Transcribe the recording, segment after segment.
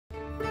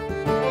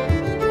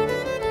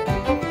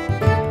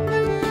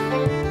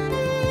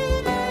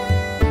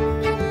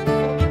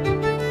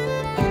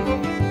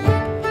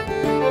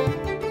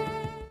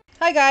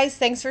Hi guys,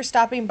 thanks for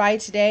stopping by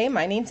today.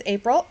 My name's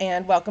April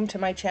and welcome to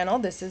my channel.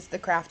 This is The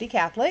Crafty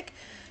Catholic.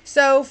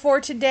 So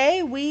for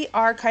today we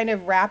are kind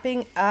of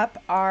wrapping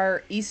up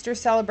our Easter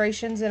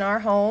celebrations in our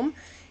home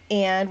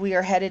and we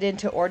are headed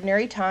into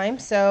ordinary time.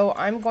 So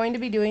I'm going to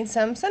be doing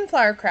some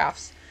sunflower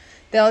crafts.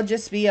 They'll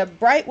just be a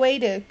bright way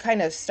to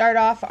kind of start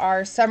off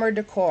our summer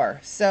decor.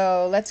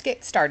 So let's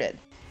get started.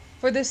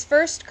 For this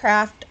first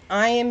craft,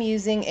 I am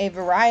using a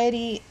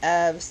variety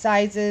of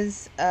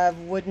sizes of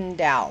wooden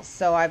dowels.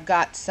 So I've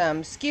got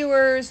some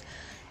skewers,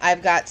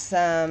 I've got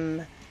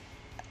some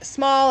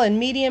small and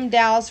medium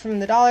dowels from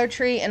the Dollar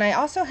Tree, and I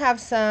also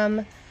have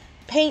some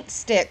paint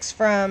sticks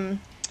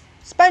from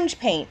sponge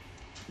paint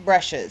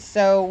brushes.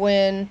 So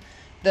when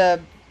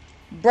the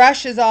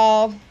brush is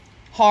all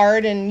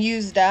hard and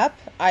used up,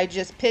 I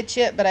just pitch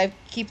it, but I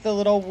keep the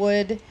little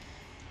wood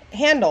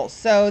handles.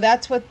 So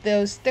that's what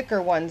those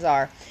thicker ones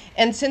are.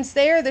 And since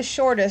they are the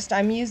shortest,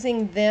 I'm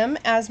using them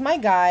as my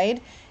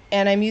guide,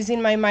 and I'm using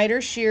my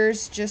miter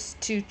shears just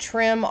to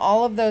trim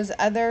all of those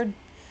other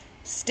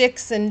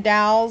sticks and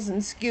dowels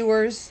and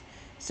skewers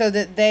so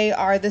that they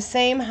are the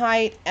same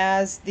height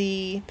as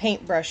the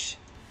paintbrush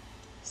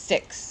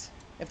sticks,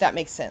 if that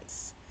makes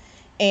sense.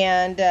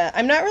 And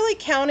I'm not really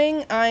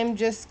counting, I'm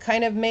just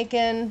kind of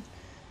making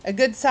a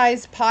good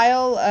sized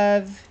pile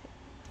of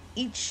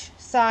each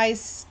size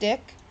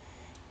stick,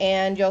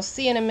 and you'll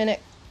see in a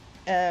minute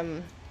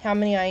how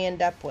many I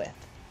end up with.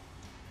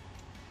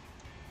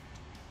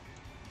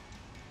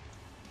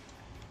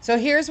 So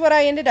here's what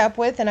I ended up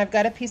with, and I've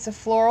got a piece of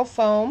floral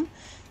foam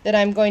that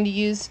I'm going to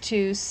use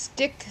to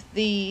stick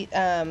the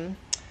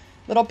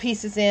little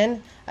pieces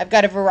in. I've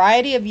got a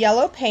variety of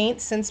yellow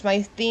paints. Since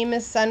my theme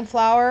is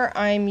sunflower,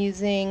 I'm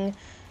using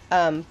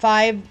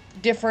 5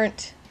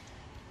 different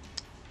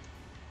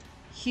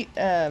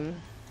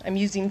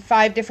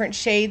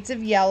shades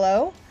of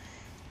yellow,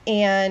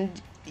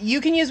 and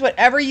you can use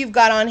whatever you've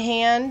got on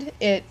hand.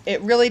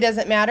 It really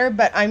doesn't matter,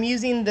 but I'm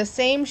using the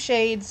same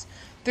shades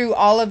through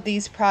all of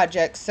these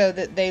projects so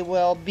that they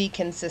will be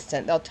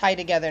consistent. They'll tie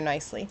together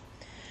nicely.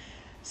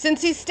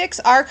 Since these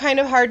sticks are kind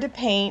of hard to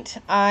paint,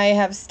 I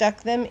have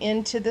stuck them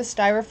into the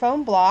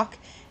styrofoam block,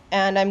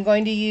 and I'm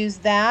going to use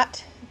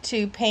that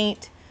to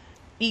paint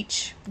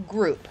each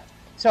group.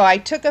 So I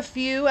took a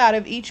few out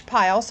of each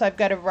pile, so I've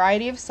got a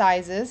variety of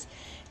sizes,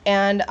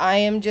 and I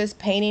am just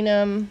painting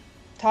them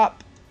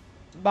top,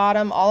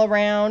 bottom, all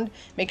around.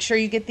 Make sure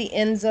you get the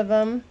ends of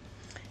them,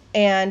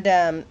 and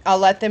I'll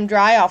let them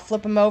dry. I'll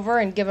flip them over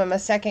and give them a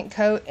second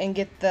coat and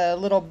get the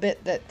little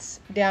bit that's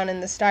down in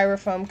the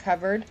styrofoam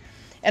covered.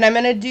 And I'm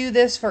going to do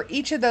this for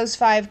each of those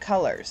 5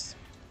 colors.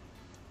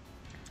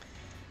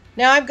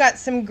 Now I've got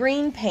some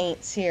green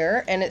paints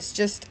here, and it's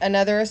just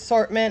another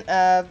assortment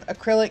of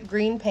acrylic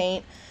green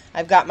paint.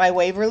 I've got my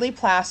Waverly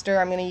plaster.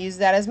 I'm going to use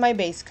that as my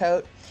base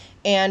coat,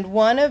 and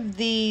one of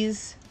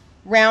these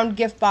round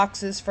gift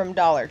boxes from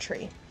Dollar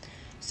Tree.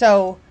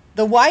 So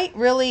the white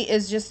really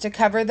is just to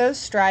cover those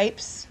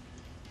stripes.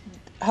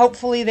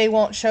 Hopefully they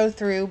won't show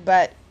through,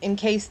 but in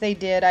case they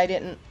did, I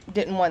didn't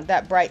want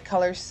that bright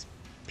color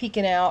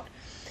peeking out.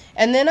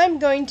 And then I'm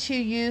going to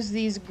use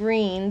these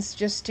greens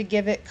just to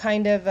give it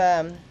kind of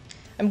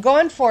I'm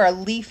going for a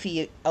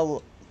leafy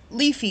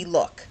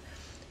look.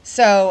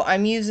 So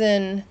I'm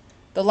using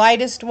the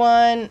lightest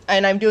one,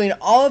 and I'm doing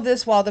all of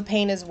this while the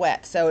paint is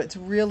wet, so it's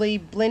really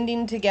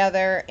blending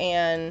together,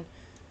 and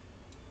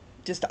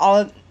just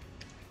all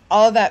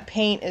of that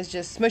paint is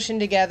just smushing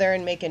together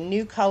and making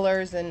new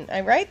colors. And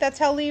right, that's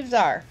how leaves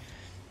are.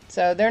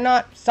 So they're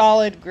not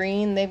solid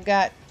green, they've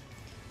got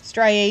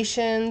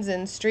striations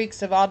and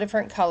streaks of all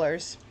different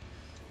colors.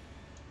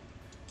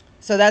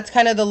 So that's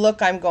kind of the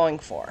look I'm going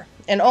for,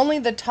 and only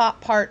the top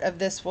part of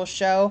this will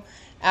show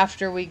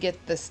after we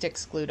get the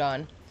sticks glued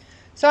on.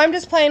 So I'm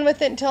just playing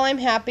with it until I'm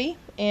happy,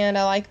 and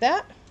I like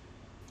that.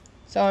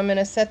 So I'm going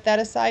to set that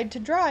aside to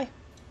dry.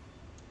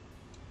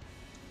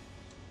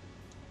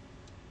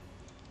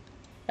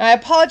 Now I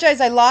apologize,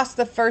 I lost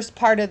the first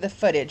part of the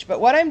footage, but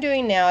what I'm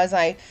doing now is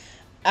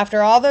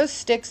after all those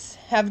sticks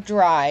have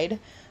dried,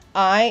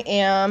 I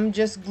am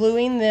just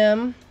gluing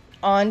them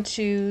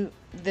onto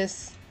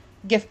this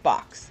gift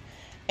box.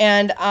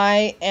 And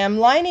I am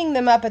lining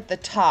them up at the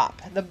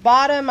top. The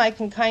bottom I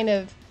can kind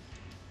of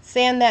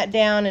sand that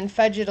down and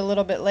fudge it a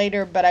little bit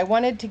later, but I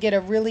wanted to get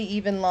a really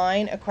even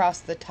line across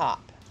the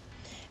top.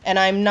 And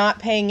I'm not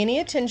paying any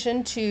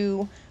attention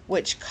to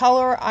which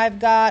color I've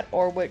got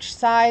or which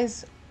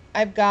size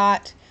I've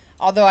got,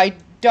 although I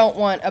don't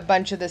want a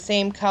bunch of the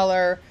same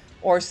color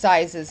or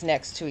sizes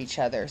next to each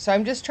other. So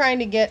I'm just trying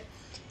to get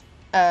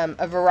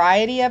a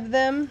variety of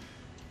them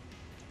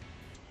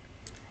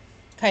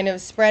kind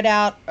of spread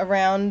out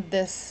around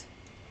this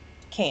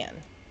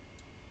can.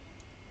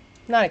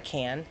 Not a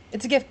can,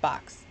 it's a gift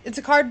box. It's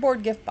a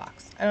cardboard gift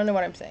box. I don't know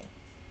what I'm saying.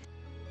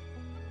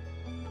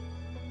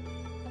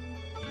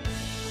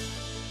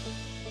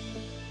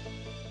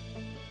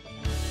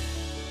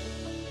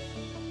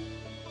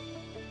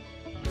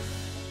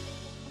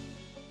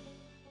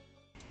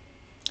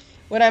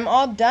 When I'm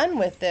all done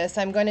with this,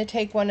 I'm going to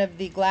take one of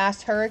the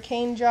glass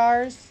hurricane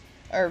jars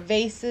or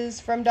vases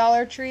from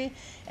Dollar Tree,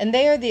 and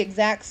they are the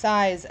exact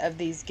size of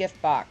these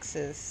gift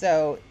boxes.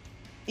 So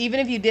even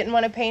if you didn't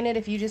want to paint it,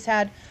 if you just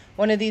had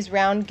one of these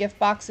round gift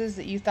boxes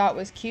that you thought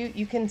was cute,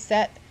 you can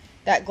set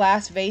that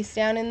glass vase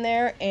down in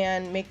there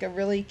and make a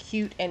really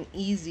cute and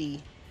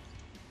easy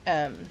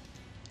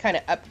kind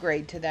of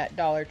upgrade to that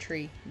Dollar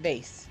Tree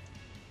vase.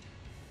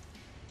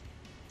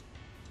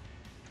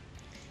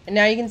 And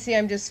now you can see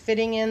I'm just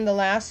fitting in the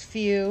last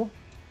few.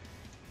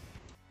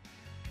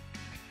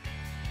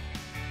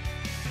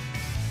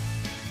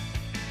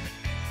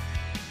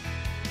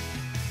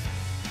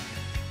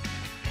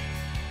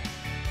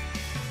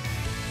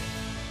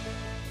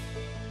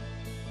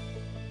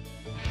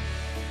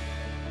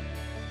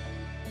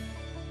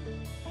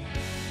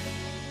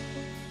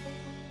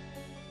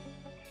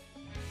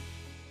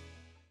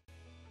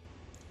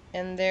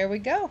 And there we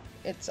go.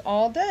 It's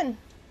all done.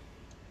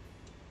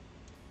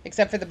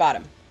 Except for the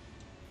bottom.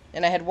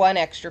 And I had one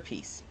extra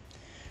piece.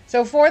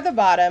 So for the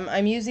bottom,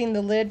 I'm using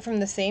the lid from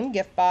the same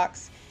gift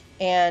box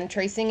and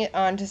tracing it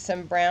onto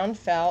some brown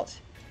felt.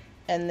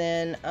 And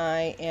then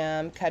I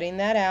am cutting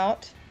that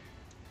out.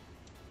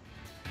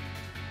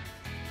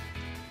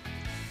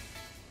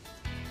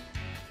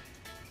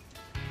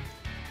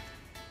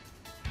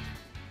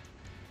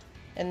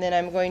 And then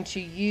I'm going to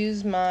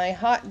use my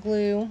hot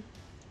glue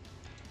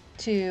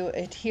to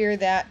adhere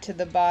that to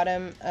the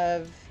bottom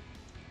of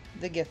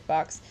the gift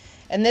box.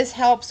 And this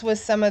helps with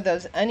some of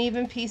those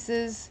uneven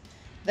pieces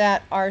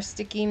that are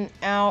sticking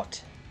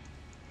out,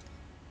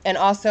 and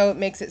also it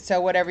makes it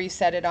so whatever you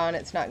set it on,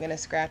 it's not going to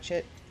scratch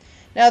it.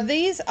 Now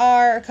these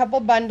are a couple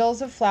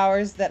bundles of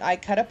flowers that I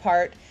cut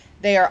apart.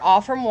 They are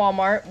all from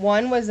Walmart.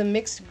 One was a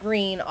mixed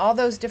green. All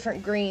those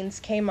different greens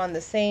came on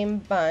the same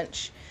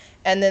bunch.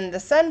 And then the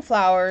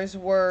sunflowers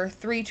were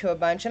 3 to a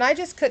bunch, and I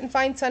just couldn't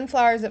find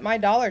sunflowers at my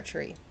Dollar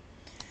Tree.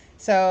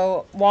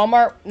 So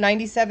Walmart,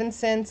 97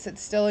 cents,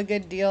 it's still a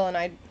good deal, and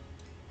I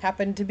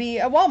happened to be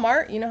at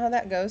Walmart. You know how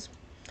that goes.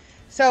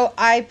 So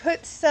I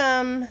put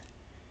some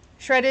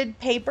shredded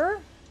paper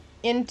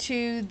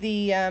into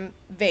the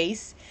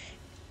vase,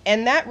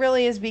 and that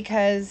really is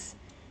because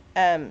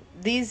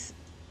these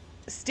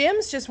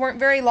stems just weren't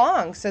very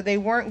long, so they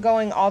weren't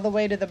going all the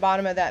way to the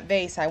bottom of that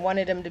vase. I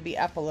wanted them to be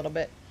up a little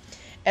bit.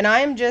 And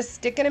I'm just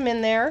sticking them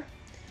in there.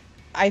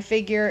 I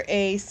figure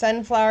a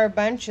sunflower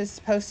bunch is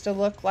supposed to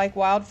look like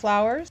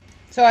wildflowers.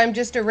 So I'm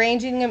just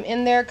arranging them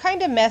in there,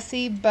 kind of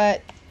messy,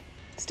 but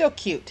still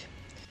cute.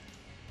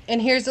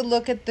 And here's a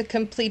look at the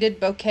completed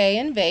bouquet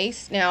and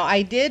vase. Now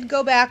I did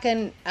go back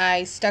and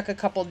I stuck a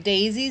couple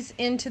daisies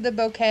into the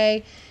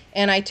bouquet,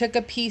 and I took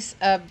a piece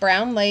of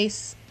brown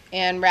lace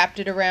and wrapped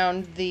it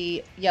around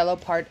the yellow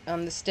part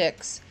on the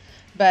sticks.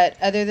 But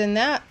other than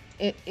that,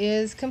 it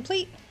is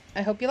complete.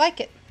 I hope you like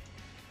it.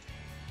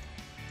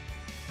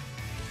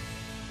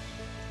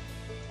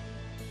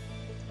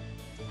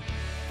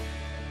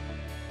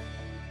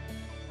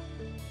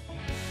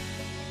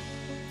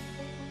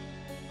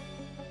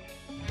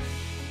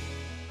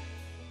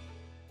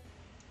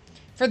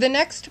 For the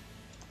next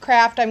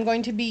craft, I'm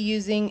going to be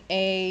using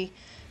a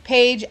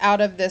page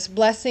out of this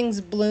Blessings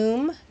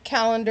Bloom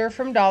calendar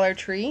from Dollar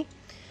Tree.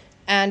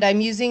 And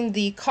I'm using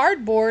the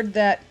cardboard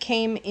that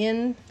came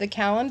in the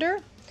calendar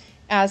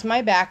as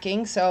my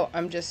backing. So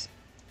I'm just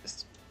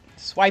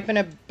swiping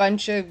a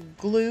bunch of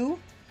glue,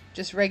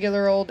 just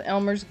regular old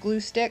Elmer's glue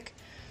stick,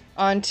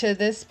 onto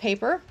this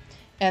paper.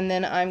 And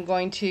then I'm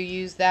going to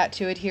use that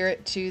to adhere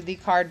it to the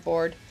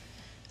cardboard.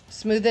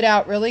 Smooth it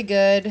out really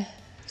good,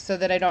 so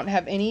that I don't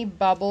have any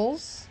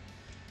bubbles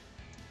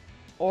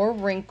or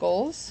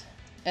wrinkles,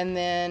 and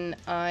then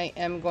I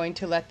am going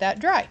to let that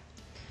dry.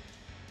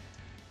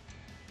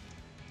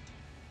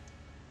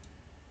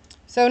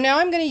 So now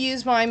I'm going to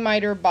use my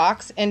miter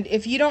box, and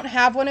if you don't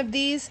have one of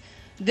these,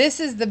 this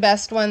is the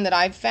best one that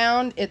I've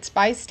found. It's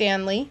by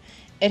Stanley.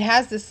 It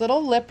has this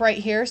little lip right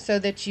here so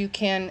that you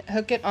can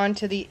hook it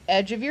onto the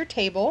edge of your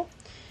table.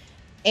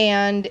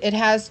 And it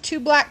has 2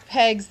 black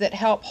pegs that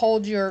help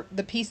hold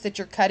the piece that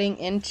you're cutting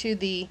into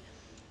the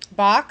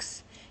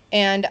box.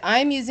 And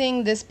I'm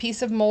using this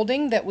piece of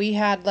molding that we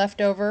had left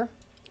over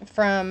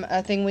from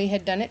a thing we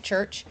had done at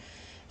church.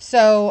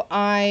 So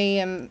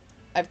I've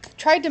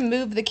tried to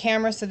move the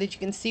camera so that you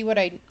can see what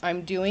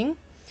I'm doing,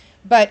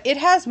 but it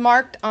has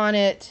marked on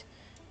it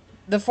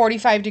the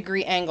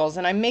 45-degree angles,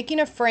 and I'm making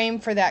a frame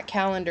for that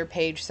calendar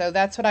page, so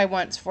that's what I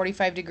want, is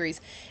 45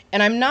 degrees.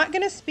 And I'm not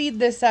going to speed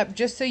this up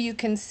just so you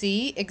can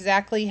see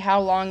exactly how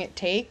long it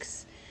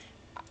takes.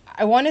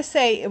 I want to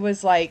say it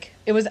was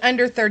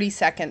under 30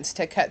 seconds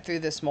to cut through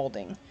this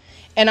molding.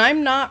 And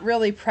I'm not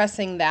really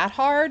pressing that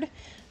hard.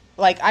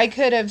 Like, I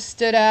could have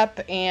stood up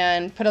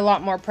and put a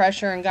lot more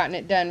pressure and gotten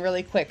it done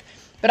really quick.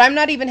 But I'm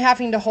not even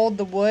having to hold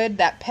the wood.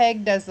 That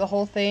peg does the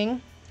whole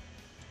thing.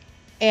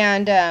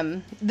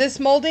 And this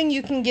molding,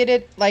 you can get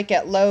it like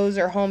at Lowe's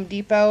or Home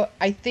Depot.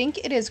 I think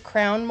it is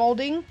crown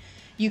molding.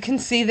 You can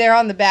see there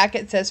on the back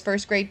it says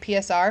first grade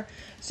PSR.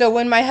 So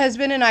when my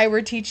husband and I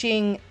were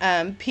teaching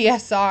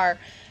PSR,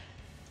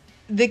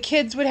 the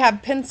kids would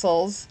have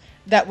pencils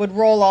that would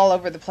roll all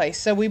over the place.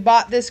 So we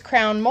bought this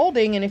crown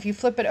molding, and if you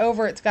flip it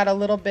over, it's got a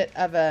little bit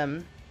of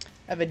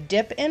a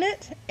dip in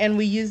it, and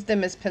we used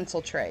them as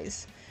pencil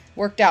trays.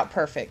 Worked out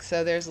perfect.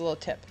 So there's a little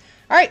tip.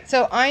 All right,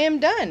 so I am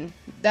done.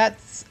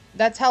 That's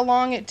how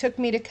long it took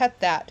me to cut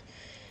that.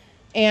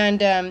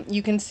 And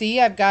you can see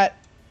I've got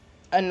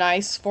a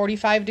nice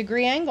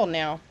 45-degree angle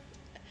now.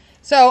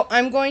 So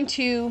I'm going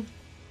to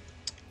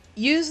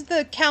use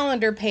the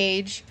calendar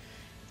page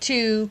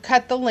to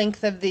cut the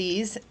length of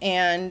these,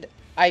 and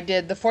I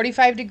did the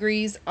 45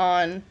 degrees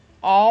on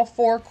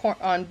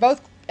on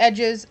both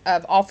edges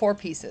of all 4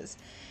 pieces.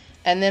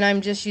 And then I'm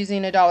just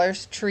using a Dollar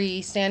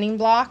Tree sanding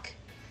block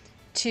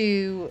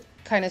to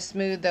kind of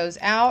smooth those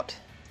out.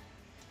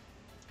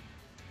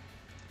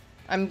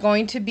 I'm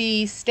going to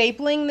be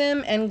stapling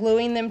them and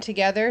gluing them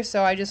together,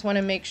 so I just want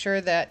to make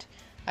sure that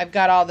I've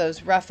got all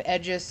those rough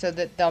edges so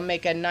that they'll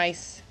make a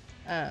nice,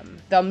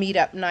 they'll meet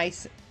up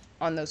nice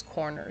on those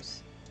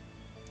corners.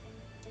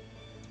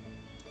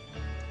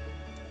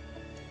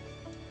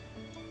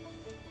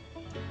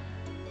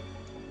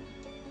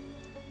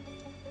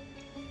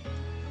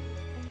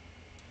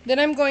 Then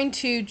I'm going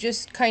to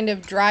just kind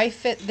of dry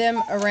fit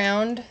them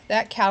around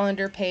that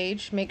calendar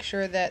page, make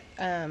sure that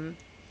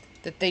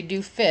that they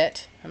do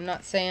fit. I'm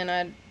not saying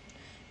I'd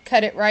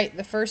cut it right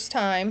the first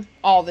time,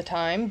 all the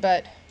time,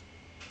 but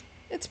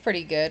it's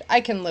pretty good.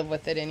 I can live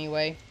with it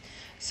anyway.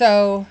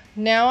 So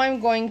now I'm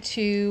going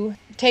to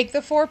take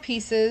the 4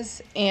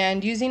 pieces,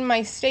 and using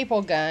my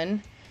staple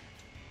gun,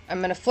 I'm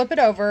going to flip it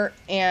over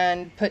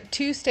and put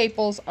 2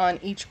 staples on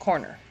each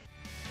corner.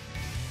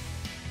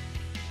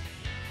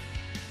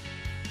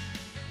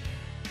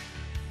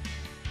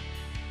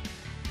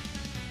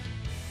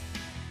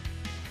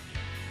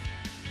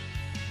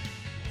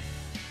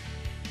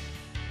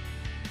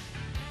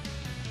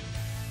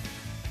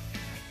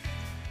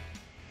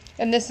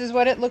 And this is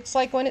what it looks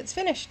like when it's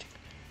finished.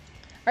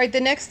 Alright, the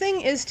next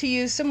thing is to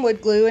use some wood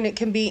glue, and it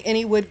can be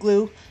any wood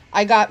glue.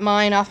 I got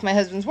mine off my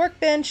husband's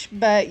workbench,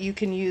 but you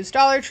can use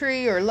Dollar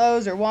Tree or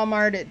Lowe's or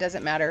Walmart, it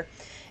doesn't matter.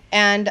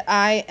 And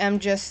I am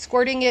just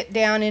squirting it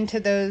down into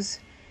those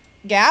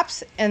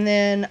gaps, and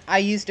then I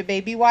used a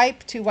baby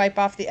wipe to wipe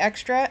off the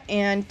extra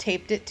and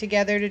taped it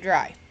together to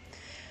dry.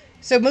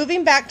 So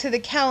moving back to the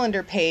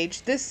calendar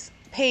page, this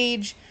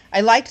page, I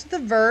liked the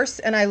verse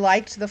and I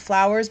liked the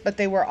flowers, but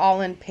they were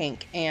all in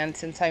pink, and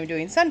since I'm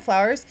doing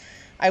sunflowers,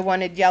 I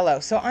wanted yellow.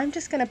 So I'm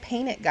just going to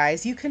paint it,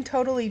 guys. You can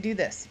totally do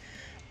this.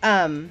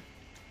 I'm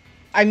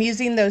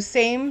using those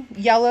same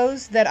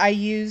yellows that I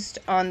used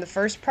on the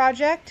first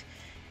project,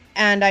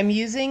 and I'm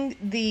using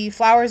the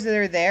flowers that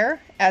are there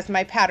as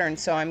my pattern.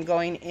 So I'm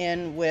going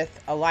in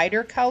with a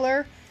lighter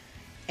color,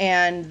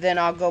 and then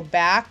I'll go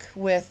back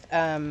with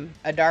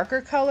a darker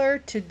color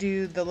to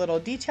do the little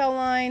detail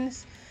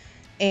lines.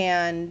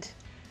 And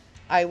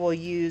I will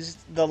use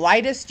the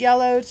lightest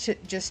yellow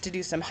just to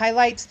do some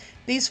highlights.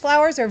 These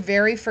flowers are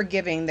very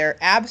forgiving. They're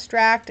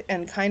abstract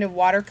and kind of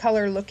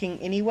watercolor looking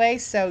anyway,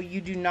 so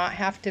you do not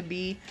have to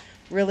be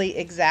really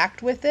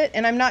exact with it.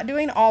 And I'm not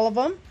doing all of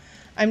them.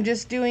 I'm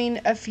just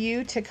doing a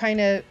few to kind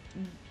of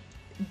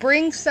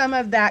bring some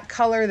of that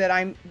color that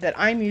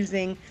I'm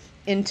using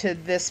into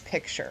this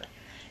picture.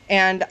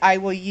 And I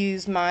will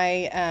use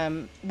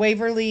my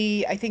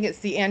Waverly, I think it's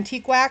the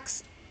Antique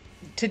Wax,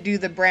 to do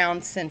the brown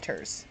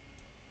centers.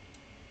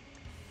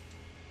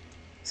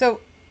 So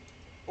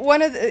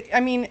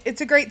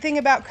it's a great thing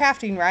about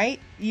crafting, right?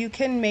 You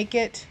can make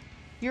it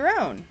your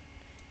own.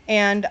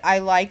 And I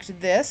liked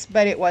this,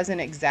 but it wasn't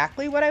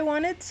exactly what I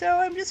wanted, so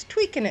I'm just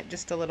tweaking it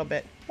just a little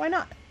bit. Why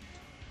not?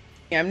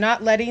 I'm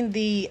not letting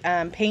the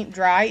paint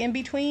dry in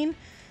between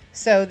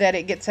so that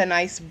it gets a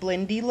nice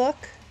blendy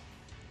look.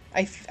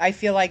 I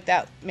feel like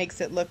that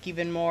makes it look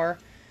even more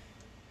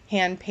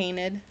hand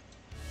painted.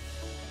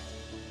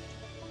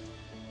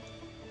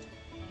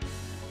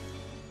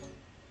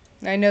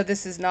 I know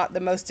this is not the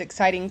most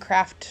exciting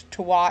craft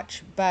to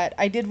watch, but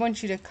I did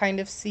want you to kind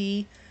of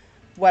see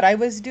what I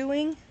was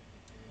doing.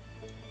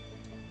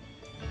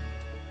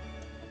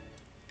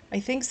 I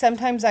think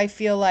sometimes I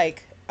feel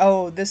like,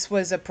 oh, this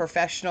was a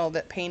professional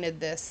that painted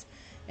this,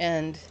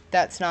 and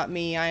that's not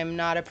me. I am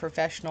not a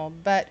professional,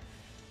 but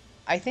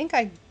I think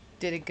I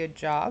did a good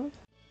job.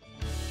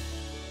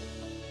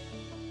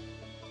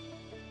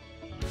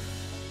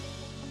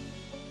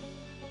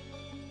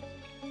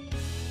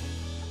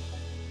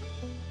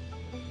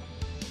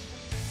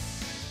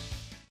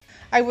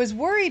 I was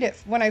worried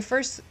when I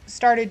first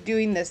started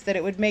doing this that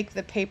it would make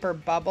the paper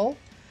bubble,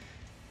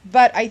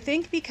 but I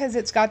think because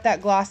it's got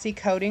that glossy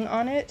coating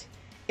on it,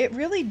 it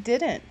really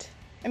didn't.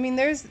 I mean,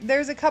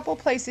 there's a couple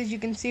places you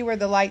can see where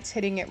the light's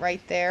hitting it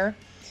right there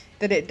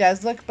that it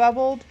does look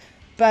bubbled,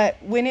 but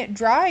when it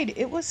dried,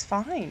 it was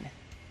fine.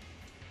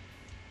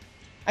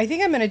 I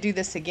think I'm going to do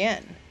this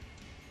again.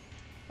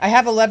 I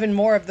have 11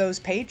 more of those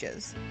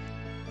pages.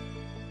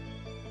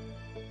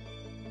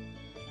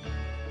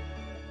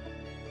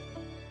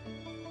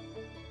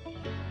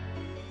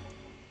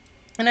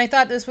 And I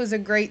thought this was a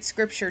great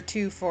scripture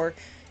too for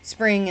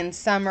spring and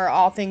summer.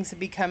 All things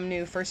have become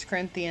new, 1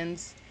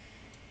 Corinthians.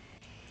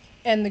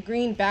 And the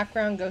green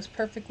background goes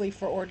perfectly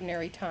for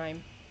ordinary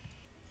time.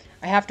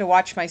 I have to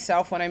watch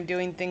myself when I'm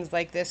doing things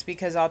like this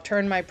because I'll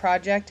turn my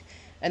project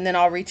and then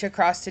I'll reach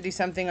across to do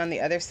something on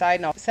the other side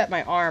and I'll set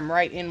my arm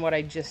right in what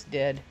I just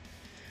did.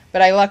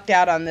 But I lucked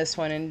out on this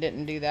one and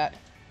didn't do that.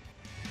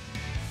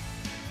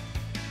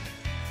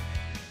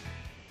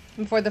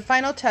 And for the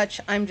final touch,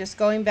 I'm just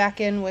going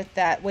back in with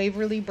that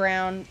Waverly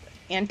Brown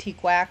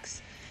antique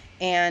wax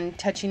and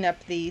touching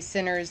up the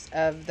centers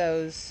of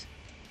those,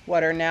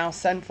 what are now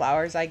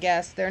sunflowers, I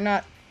guess. They're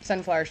not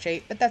sunflower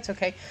shape, but that's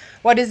okay.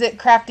 What is it?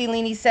 Crafty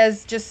Leanie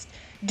says, just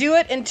do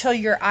it until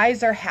your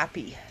eyes are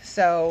happy.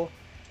 So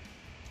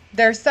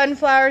they're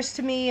sunflowers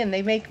to me and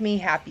they make me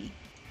happy.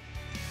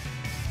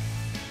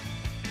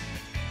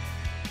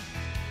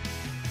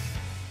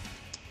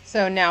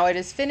 So now it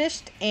is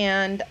finished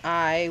and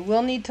I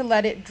will need to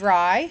let it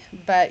dry,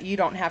 but you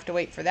don't have to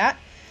wait for that.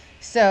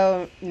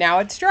 So now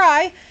it's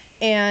dry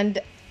and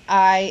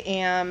I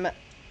am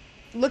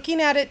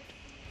looking at it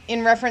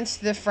in reference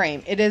to the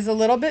frame. It is a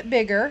little bit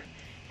bigger,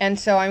 and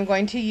so I'm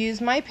going to use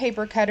my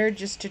paper cutter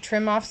just to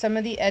trim off some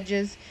of the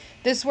edges.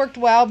 This worked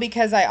well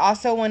because I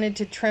also wanted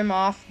to trim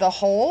off the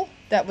hole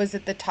that was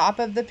at the top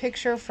of the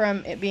picture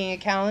from it being a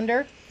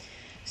calendar.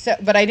 So,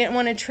 but I didn't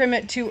want to trim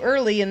it too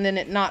early and then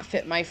it not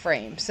fit my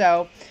frame.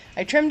 So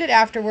I trimmed it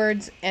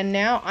afterwards, and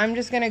now I'm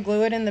just going to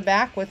glue it in the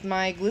back with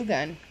my glue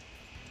gun.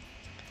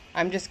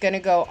 I'm just going to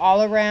go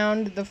all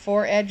around the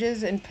 4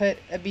 edges and put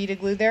a bead of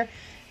glue there.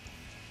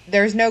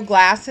 There's no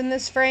glass in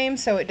this frame,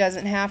 so it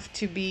doesn't have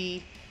to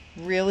be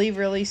really,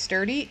 really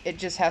sturdy. It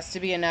just has to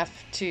be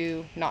enough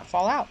to not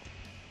fall out.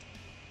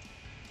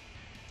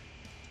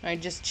 I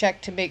just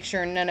checked to make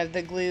sure none of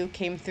the glue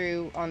came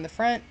through on the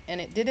front, and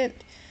it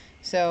didn't.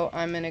 So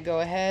I'm going to go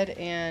ahead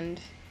and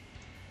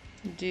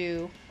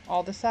do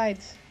all the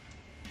sides.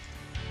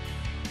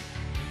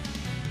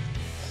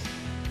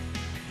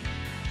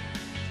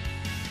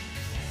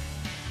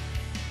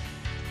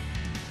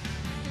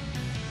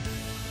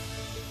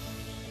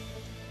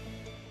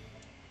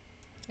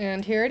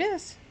 And here it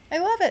is. I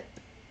love it.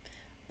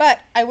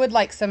 But I would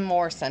like some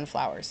more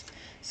sunflowers.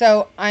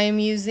 So I'm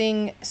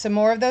using some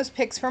more of those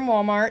picks from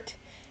Walmart,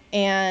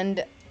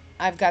 and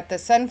I've got the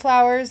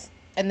sunflowers,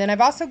 and then I've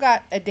also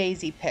got a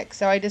daisy pick.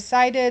 So I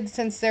decided,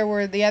 since there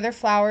were the other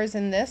flowers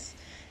in this,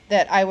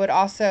 that I would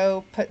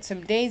also put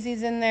some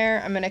daisies in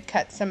there. I'm going to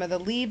cut some of the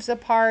leaves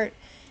apart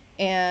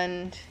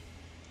and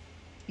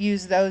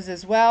use those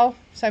as well.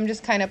 So I'm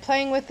just kind of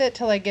playing with it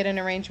till I get an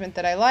arrangement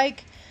that I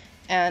like.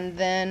 And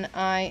then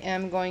I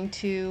am going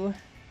to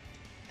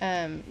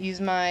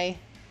use my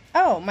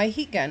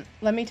heat gun.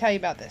 Let me tell you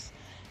about this.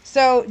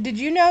 So did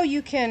you know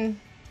you can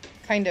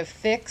kind of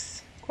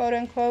fix, quote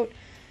unquote,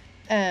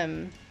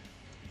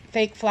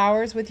 fake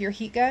flowers with your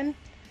heat gun?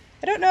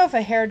 I don't know if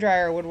a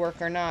hairdryer would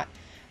work or not,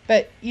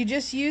 but you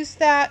just use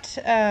that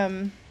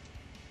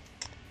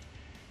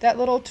that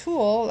little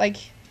tool. Like,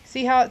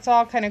 see how it's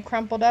all kind of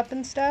crumpled up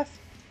and stuff?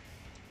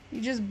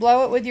 You just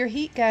blow it with your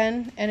heat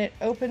gun and it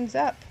opens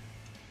up.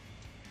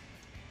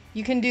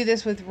 You can do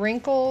this with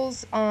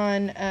wrinkles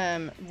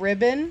on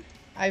ribbon.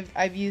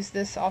 I've used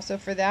this also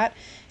for that.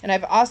 And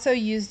I've also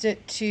used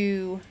it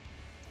to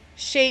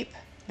shape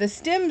the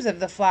stems of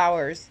the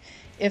flowers.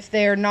 If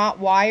they're not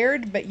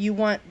wired, but you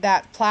want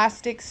that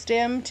plastic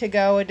stem to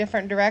go a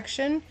different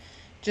direction,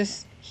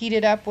 just heat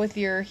it up with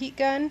your heat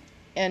gun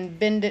and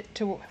bend it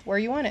to where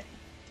you want it.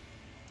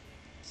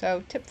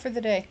 So, tip for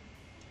the day.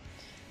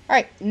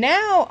 Alright,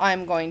 now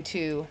I'm going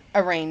to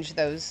arrange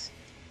those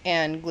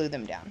and glue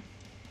them down.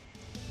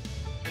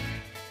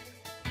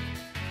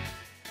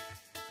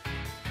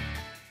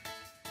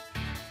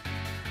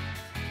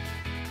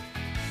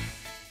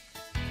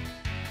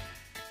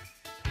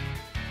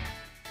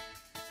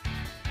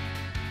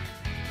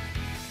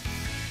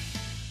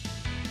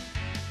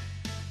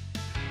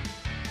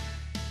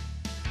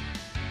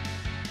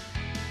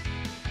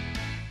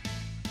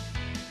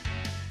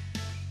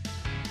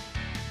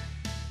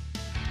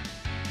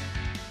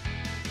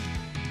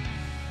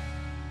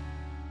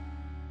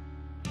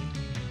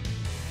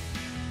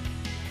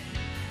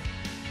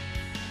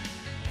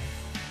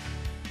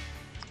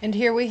 And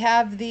here we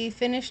have the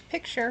finished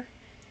picture.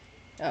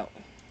 Oh.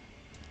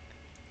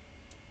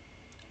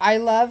 I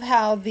love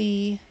how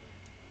the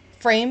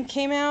frame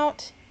came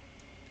out.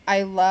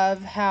 I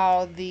love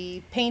how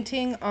the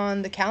painting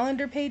on the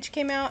calendar page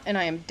came out, and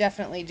I am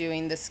definitely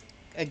doing this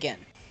again.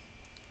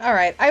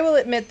 Alright, I will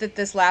admit that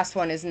this last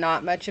one is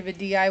not much of a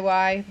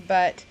DIY,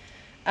 but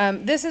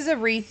this is a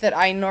wreath that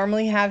I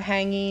normally have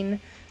hanging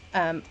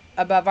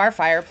above our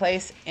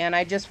fireplace, and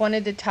I just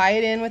wanted to tie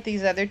it in with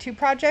these other 2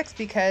 projects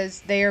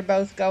because they are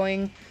both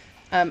going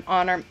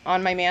on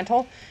my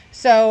mantle.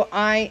 So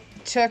I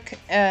took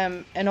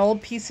an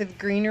old piece of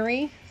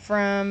greenery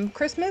from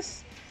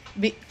Christmas,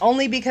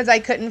 only because I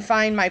couldn't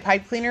find my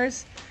pipe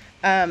cleaners,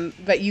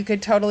 but you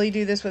could totally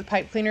do this with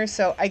pipe cleaners.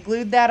 So I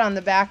glued that on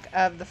the back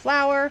of the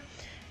flower,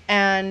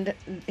 and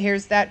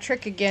here's that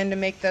trick again to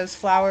make those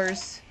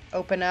flowers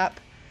open up.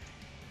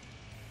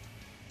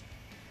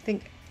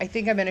 I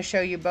think I'm going to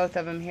show you both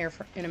of them here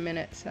in a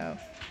minute. So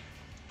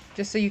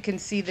just so you can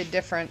see the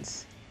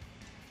difference.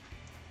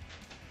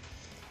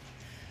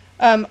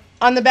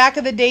 On the back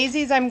of the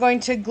daisies, I'm going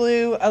to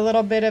glue a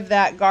little bit of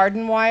that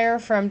garden wire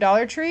from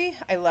Dollar Tree.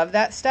 I love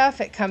that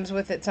stuff. It comes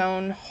with its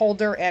own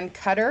holder and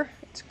cutter.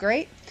 It's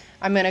great.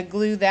 I'm going to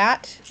glue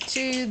that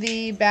to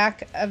the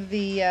back of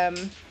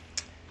the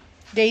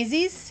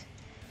daisies,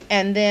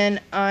 and then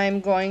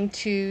I'm going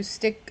to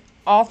stick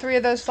all 3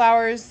 of those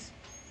flowers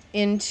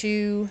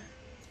into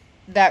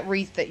that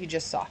wreath that you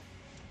just saw.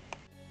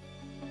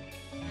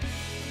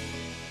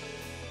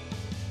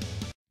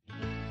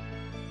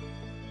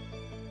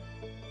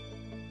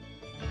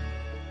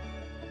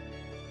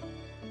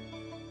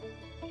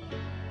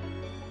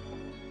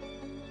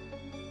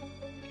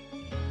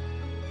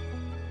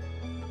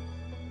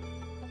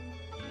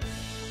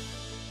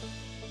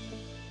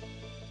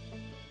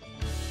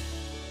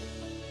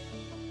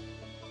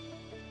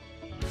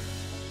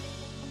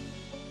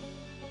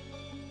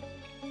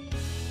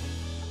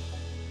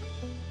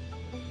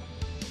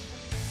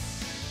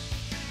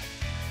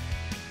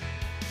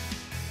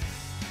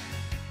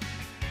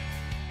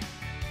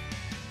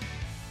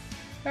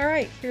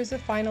 Alright, here's a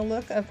final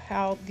look of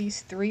how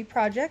these 3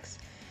 projects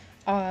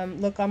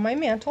look on my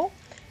mantle,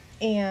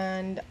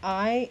 and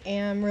I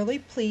am really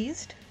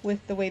pleased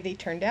with the way they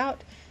turned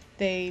out.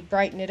 They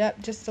brighten it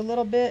up just a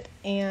little bit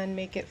and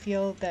make it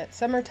feel that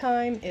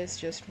summertime is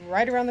just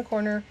right around the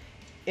corner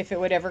if it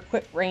would ever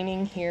quit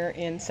raining here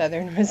in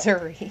southern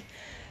Missouri.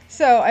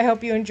 So I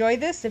hope you enjoyed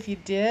this. If you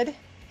did,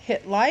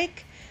 hit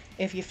like.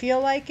 If you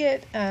feel like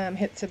it,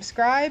 hit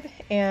subscribe,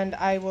 and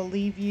I will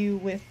leave you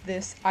with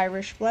this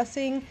Irish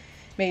blessing.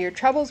 May your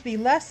troubles be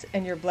less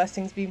and your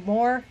blessings be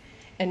more,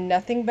 and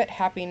nothing but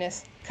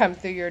happiness come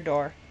through your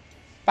door.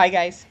 Bye,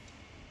 guys.